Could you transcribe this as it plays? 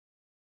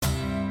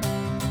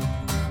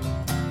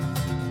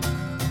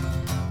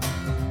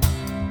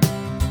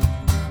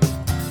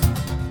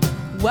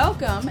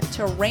Welcome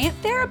to Rant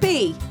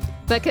Therapy.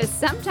 Because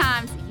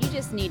sometimes you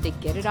just need to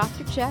get it off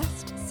your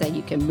chest so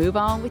you can move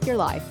on with your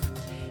life.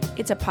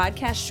 It's a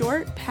podcast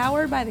short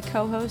powered by the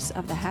co-hosts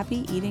of the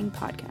Happy Eating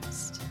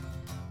Podcast.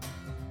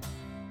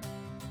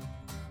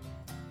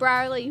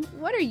 Brierly,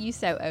 what are you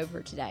so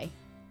over today?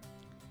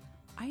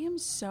 I am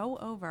so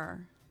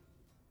over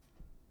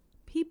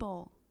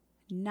people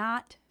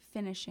not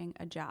finishing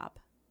a job.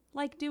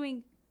 Like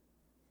doing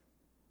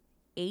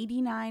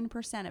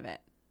 89% of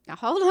it. Now,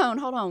 hold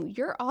on.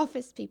 Your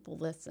office people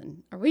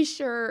listen. Are we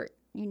sure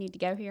you need to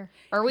go here?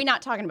 Or are we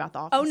not talking about the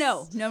office?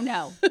 Oh,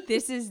 no.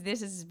 This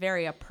is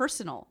very a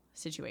personal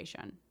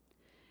situation.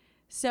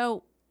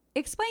 So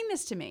explain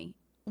this to me.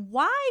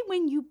 Why,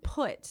 when you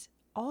put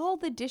all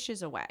the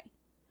dishes away,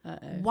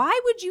 why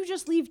would you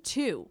just leave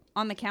 2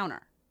 on the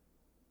counter?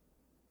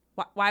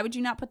 Why would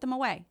you not put them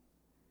away?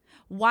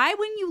 Why,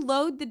 when you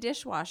load the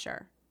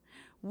dishwasher,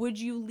 would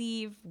you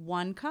leave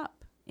 1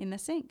 cup in the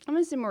sink? I'm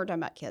assuming we're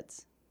talking about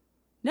kids.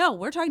 No,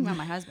 we're talking about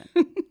my husband.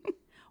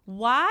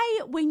 Why,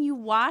 when you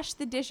wash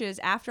the dishes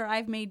after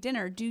I've made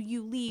dinner, do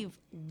you leave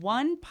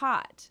 1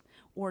 pot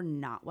or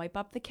not wipe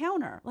up the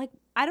counter? Like,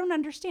 I don't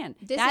understand.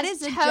 That is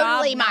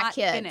totally my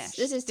kids.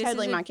 This is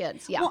totally my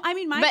kids. Yeah. Well, I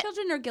mean, my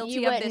children are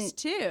guilty of this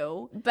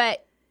too.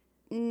 But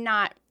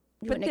not,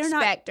 you wouldn't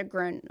expect a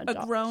grown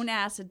adult. A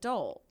grown-ass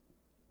adult.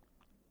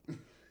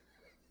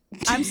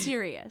 I'm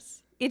serious.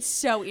 It's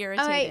so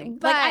irritating.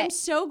 But I'm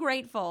so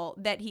grateful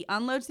that he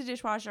unloads the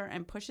dishwasher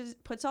and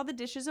puts all the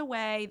dishes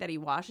away, that he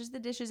washes the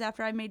dishes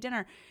after I've made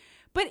dinner.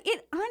 But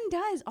it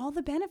undoes all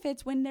the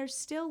benefits when there's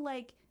still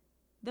like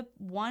the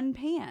 1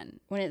 pan.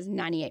 When it's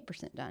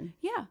 98% done.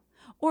 Yeah.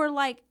 Or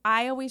like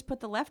I always put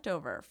the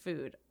leftover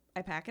food,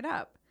 I pack it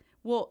up.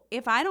 Well,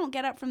 if I don't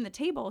get up from the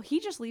table, he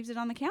just leaves it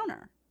on the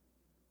counter.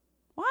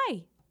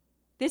 Why?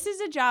 This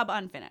is a job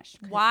unfinished.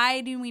 Okay.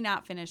 Why do we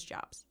not finish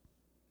jobs?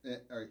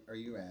 Are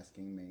you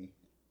asking me?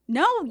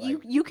 No,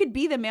 you could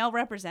be the male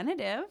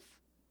representative.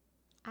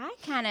 I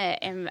kind of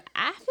am.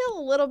 I feel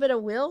a little bit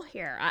of Will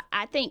here.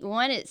 I think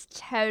one, it's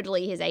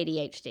totally his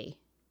ADHD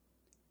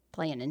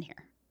playing in here.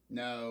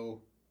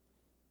 No,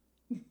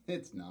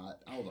 it's not.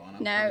 Hold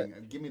on.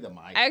 Give me the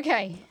mic.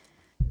 Okay.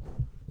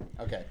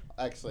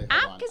 Actually,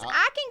 hold on. Because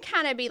I can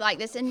kind of be like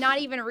this and not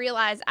even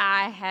realize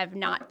I have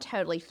not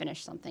totally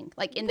finished something,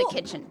 like in the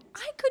kitchen.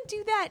 I could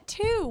do that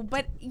too,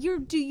 but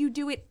do you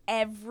do it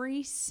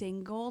every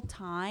single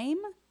time?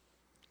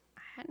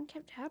 I hadn't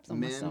kept tabs on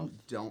myself. Men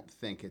don't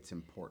think it's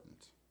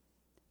important.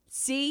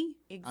 See?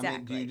 Exactly. I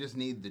mean, do you just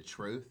need the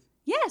truth?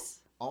 Yes.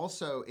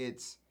 Also,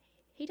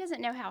 he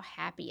doesn't know how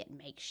happy it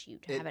makes you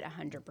to have it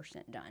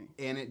 100% done.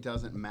 And it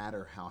doesn't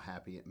matter how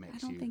happy it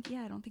makes you.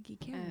 I don't think he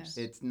cares.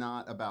 It's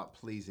not about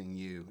pleasing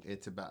you.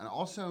 It's about, and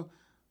also,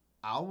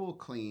 I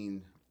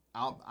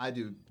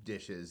do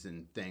dishes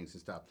and things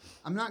and stuff.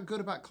 I'm not good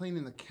about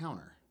cleaning the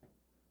counter.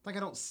 Like, I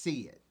don't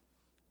see it.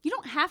 You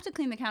don't have to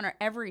clean the counter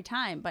every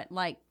time, but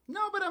like...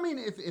 No, but I mean,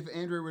 if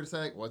Andrew were to say,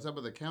 like, what's up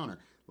with the counter?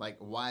 Like,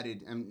 why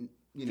did, If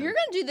you're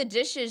going to do the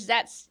dishes,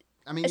 that's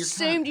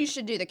assumed you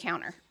should do the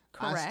counter.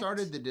 Correct. I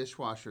started the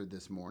dishwasher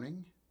this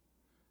morning,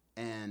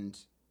 and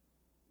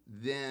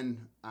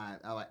then I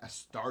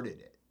started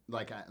it.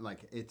 Like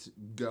it's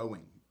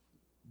going.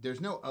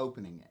 There's no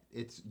opening it.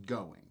 It's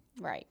going.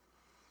 Right.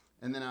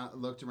 And then I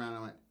looked around and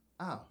I went,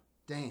 oh,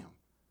 damn.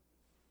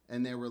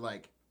 And there were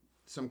like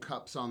some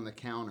cups on the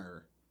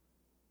counter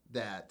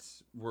that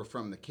were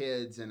from the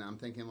kids, and I'm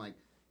thinking like,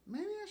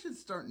 maybe I should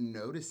start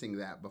noticing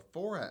that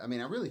before I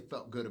really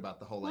felt good about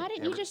the whole. Why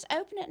didn't you just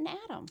open it and add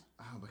them?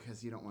 Oh,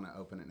 because you don't want to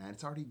open it now.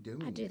 It's already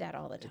doing it. I do that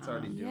all the time. It's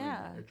already doing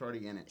it. It's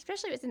already in it.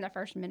 Especially if it's in the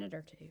first minute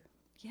or 2.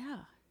 Yeah.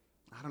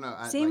 I don't know.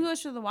 Same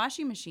goes for the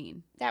washing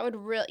machine. That would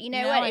really,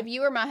 what? If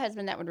you were my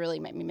husband, that would really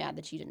make me mad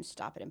that you didn't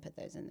stop it and put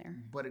those in there.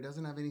 But it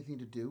doesn't have anything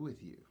to do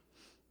with you.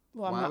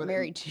 Well, I'm not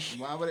married to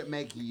you. Why would it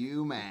make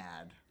you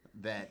mad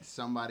that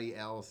somebody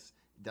else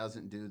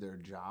doesn't do their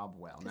job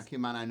well? Now, keep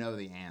in mind, I know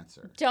the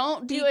answer.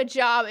 Don't do a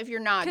job if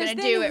you're not going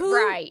to do it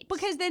right.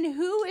 Because then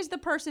who is the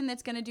person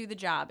that's going to do the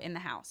job in the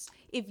house?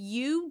 If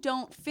you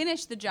don't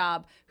finish the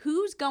job,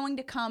 who's going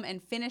to come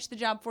and finish the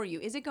job for you?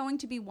 Is it going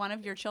to be one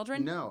of your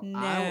children? No.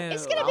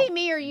 It's going to be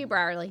me or you,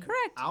 Brierly.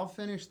 Correct. I'll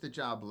finish the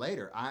job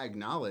later. I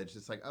acknowledge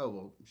it's like, oh,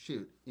 well,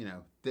 shoot,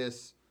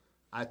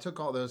 I took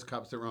all those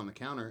cups that were on the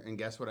counter, and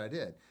guess what I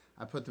did?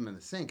 I put them in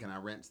the sink and I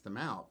rinsed them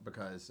out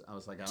because I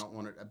was like, I don't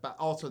want to. But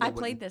also, I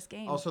played this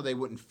game. Also, they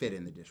wouldn't fit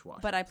in the dishwasher.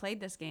 But I played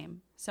this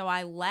game, so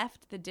I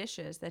left the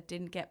dishes that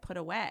didn't get put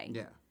away.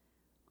 Yeah.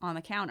 On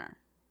the counter.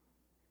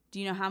 Do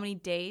you know how many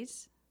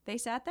days they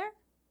sat there?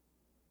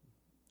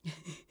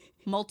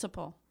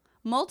 Multiple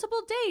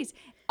days.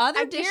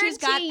 Other dishes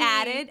got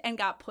added and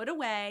got put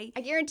away.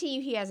 I guarantee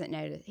you, he hasn't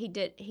noticed. He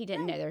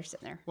didn't know they were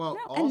sitting there. Well,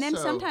 no. And then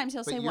sometimes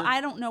he'll say, "Well,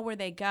 I don't know where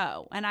they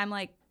go," and I'm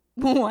like,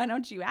 Why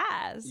don't you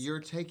ask? You're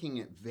taking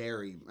it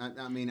very.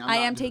 I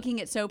am taking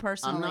it so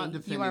personally. I'm not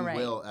defending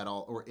Will at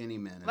all, or any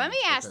men. Let me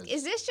ask: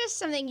 is this just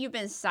something you've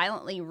been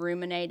silently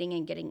ruminating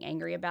and getting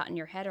angry about in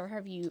your head, or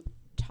have you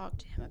talked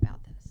to him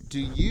about this? Do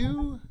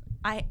you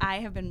I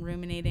have been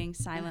ruminating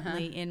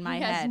silently in my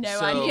He has head. no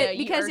So- idea.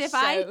 Because You if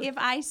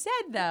are I said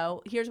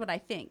though, here's what I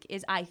think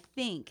is I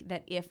think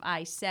that if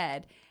I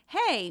said,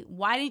 "Hey,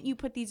 why didn't you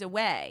put these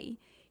away?"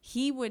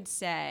 he would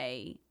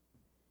say,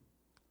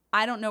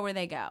 "I don't know where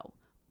they go."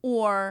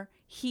 Or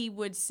he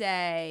would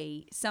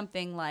say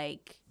something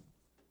like,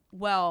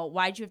 "Well,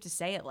 why'd you have to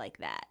say it like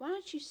that?" Why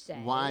don't you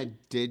say? Why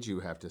did you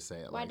have to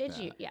say it Why like did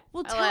that? you? Yeah.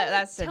 Well,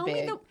 Oh, tell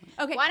me the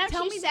okay. Why don't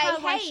tell you me say, how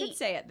 "Hey, I should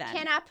say it then?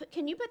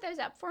 Can you put those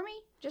up for me?"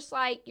 Just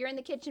like you're in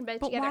the kitchen both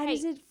But together. why Hey,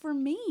 is it for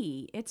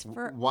me? It's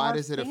for Why our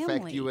does it affect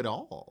family. you at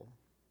all?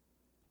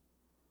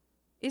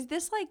 Is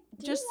this like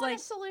do just you want like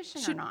a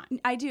solution or should- not?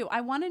 I do.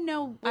 I want to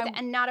know.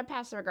 And not a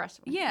passive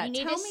aggressive one. Yeah, You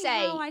need tell to me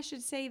say, how I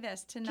should say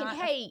this to not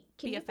can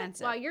be you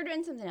offensive. While you're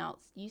doing something else,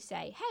 you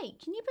say, "Hey,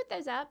 can you put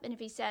those up?" And if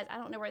he says, "I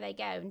don't know where they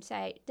go," and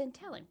say, then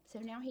tell him. So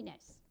now he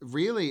knows.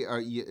 Really, are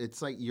you?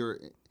 It's like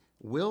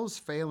Will's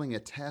failing a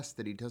test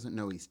that he doesn't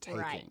know he's taking.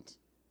 Right.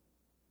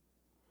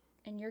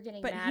 And you're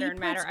getting but madder he and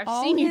madder. puts I've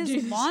all seen you his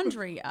do this.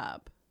 laundry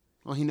up.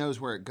 Well, he knows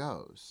where it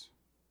goes.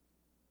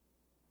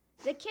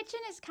 The kitchen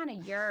is kind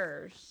of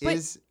yours.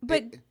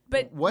 But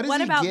what does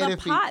what he about get the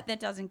if he- pot that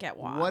doesn't get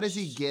washed? What does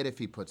he get if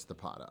he puts the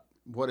pot up?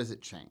 What does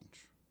it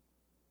change?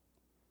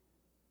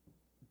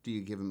 Do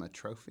you give him a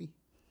trophy?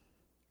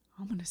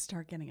 I'm gonna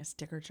start getting a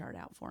sticker chart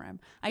out for him.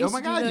 Oh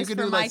my God, you could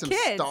do for like my some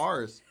kids.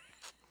 stars.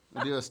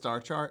 We'll do a star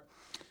chart.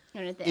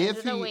 And at the end If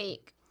of the he-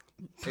 week,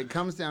 It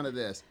comes down to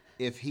this: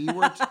 if he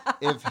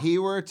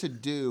were to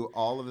do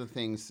all of the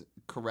things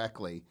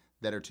correctly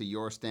that are to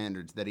your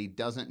standards, that he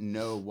doesn't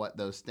know what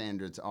those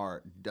standards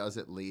are, does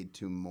it lead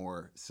to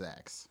more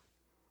sex?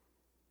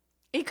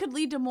 It could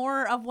lead to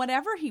more of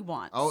whatever he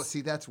wants. Oh,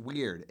 see, that's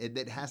weird.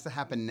 It has to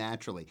happen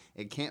naturally.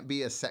 It can't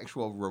be a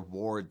sexual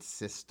reward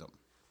system.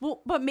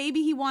 Well, but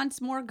maybe he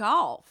wants more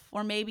golf,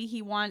 or maybe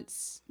he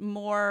wants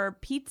more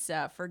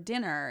pizza for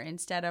dinner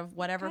instead of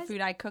whatever Because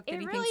food I cook that it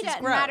he really thinks is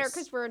doesn't gross. matter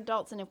because we're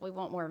adults, and if we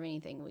want more of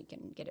anything, we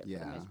can get it for Yeah.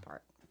 the most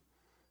part.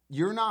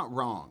 You're not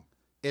wrong.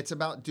 It's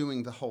about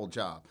doing the whole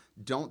job.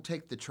 Don't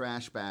take the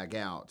trash bag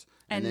out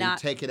and And then not-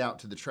 take it out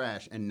to the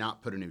trash and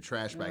not put a new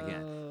trash bag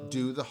in.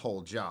 Do the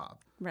whole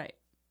job. Right.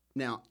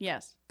 Now,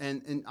 Yes.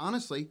 and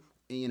honestly,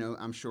 you know,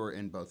 I'm sure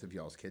in both of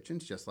y'all's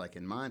kitchens, just like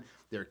in mine,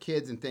 there are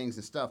kids and things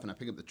and stuff, and I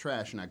pick up the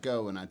trash and I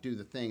go and I do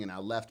the thing and I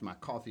left my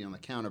coffee on the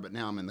counter, but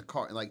now I'm in the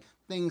car. Like,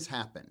 things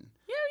happen.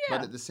 Yeah.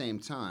 But at the same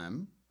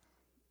time,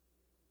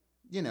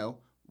 you know,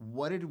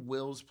 what did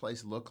Will's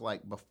place look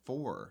like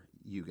before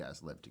you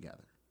guys lived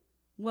together?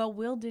 Well,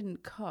 Will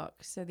didn't cook,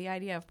 so the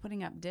idea of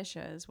putting up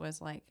dishes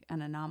was like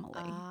an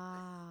anomaly.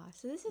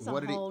 So this is What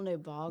a did he- whole new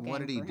ballgame. What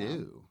did he for him.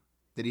 do?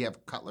 Did he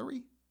have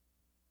cutlery?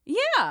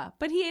 Yeah,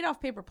 but he ate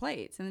off paper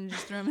plates and then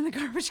just threw them in the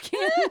garbage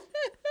can.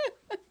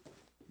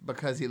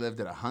 Because he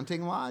lived at a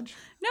hunting lodge?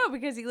 No,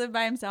 because he lived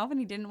by himself and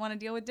he didn't want to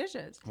deal with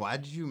dishes. Why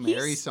did you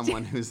marry He's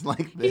someone who's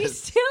like He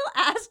this? still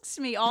asks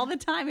me all the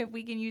time if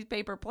we can use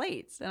paper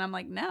plates. And I'm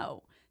like,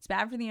 no, it's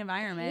bad for the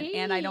environment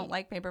and I don't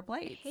like paper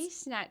plates. He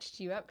snatched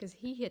you up because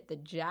he hit the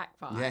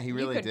jackpot. Yeah, he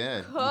really you could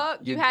did. Cook.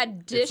 You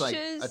had dishes.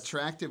 It's like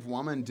attractive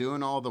woman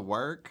doing all the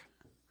work.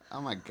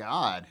 Oh my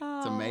God,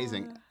 it's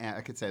amazing. And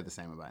I could say the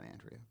same about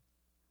Andrea.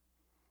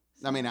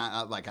 I mean,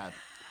 I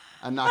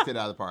knocked it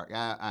out of the park.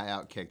 I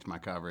outkicked my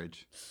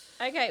coverage.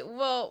 Okay,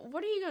 well,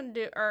 what are you going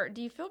to do? Or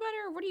do you feel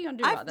better? Or what are you going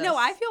to do about this? No,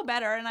 I feel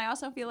better, and I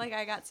also feel like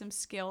I got some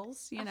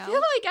skills. You know, I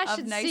feel like I of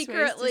should nice ways to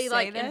secretly say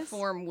like this.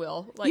 inform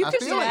Will. Like, You I could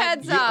feel do like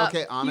heads you- up.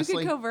 Okay,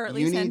 honestly,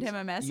 covertly you send need- him a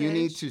You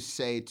need message. to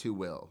say to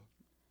Will,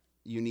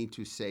 you need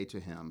to say to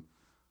him,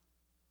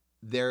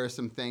 there are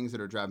some things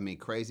that are driving me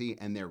crazy,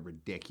 and they're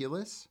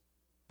ridiculous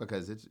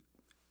because it's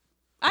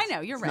I know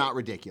you're it's right. not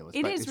ridiculous.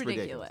 It but is it's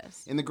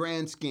ridiculous. In the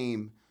grand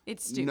scheme,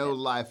 It's stupid. no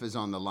life is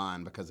on the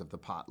line because of the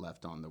pot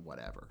left on the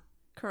whatever.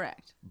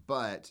 Correct.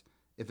 But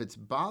if it's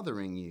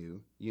bothering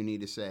you, you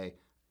need to say,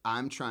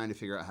 I'm trying to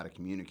figure out how to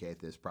communicate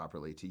this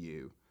properly to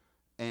you.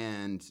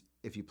 And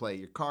if you play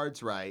your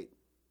cards right,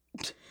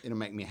 it'll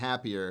make me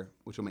happier,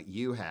 which will make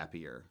you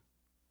happier.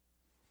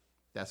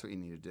 That's what you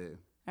need to do.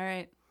 All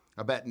right.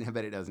 I bet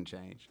it doesn't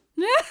change.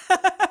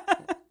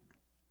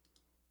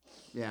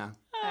 Yeah.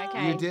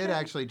 okay. You did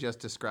actually just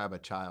describe a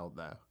child,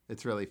 though.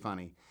 It's really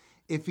funny.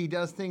 If he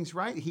does things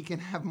right, he can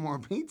have more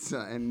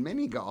pizza and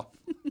mini golf.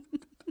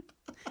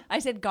 I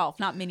said golf,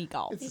 not mini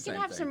golf. It's You the can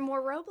same have thing. some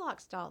more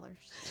Roblox dollars.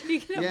 You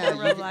can Yeah, have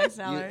more Roblox you,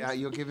 dollars.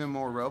 you'll give him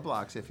more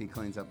Roblox if he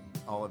cleans up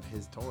all of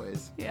his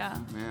toys. Yeah.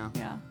 Yeah.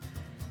 Yeah.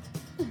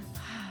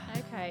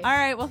 Okay. All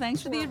right. Well,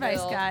 thanks for the Poor advice,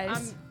 Will.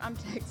 guys. I'm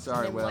texting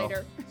Sorry, him Will.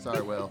 later.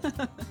 Sorry, Will.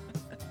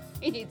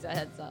 He needs a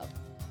heads up.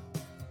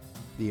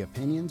 The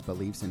opinions,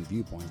 beliefs, and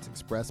viewpoints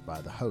expressed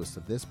by the hosts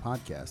of this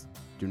podcast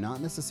do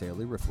not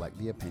necessarily reflect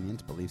the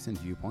opinions, beliefs, and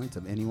viewpoints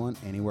of anyone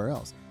anywhere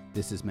else.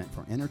 This is meant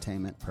for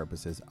entertainment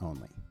purposes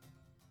only.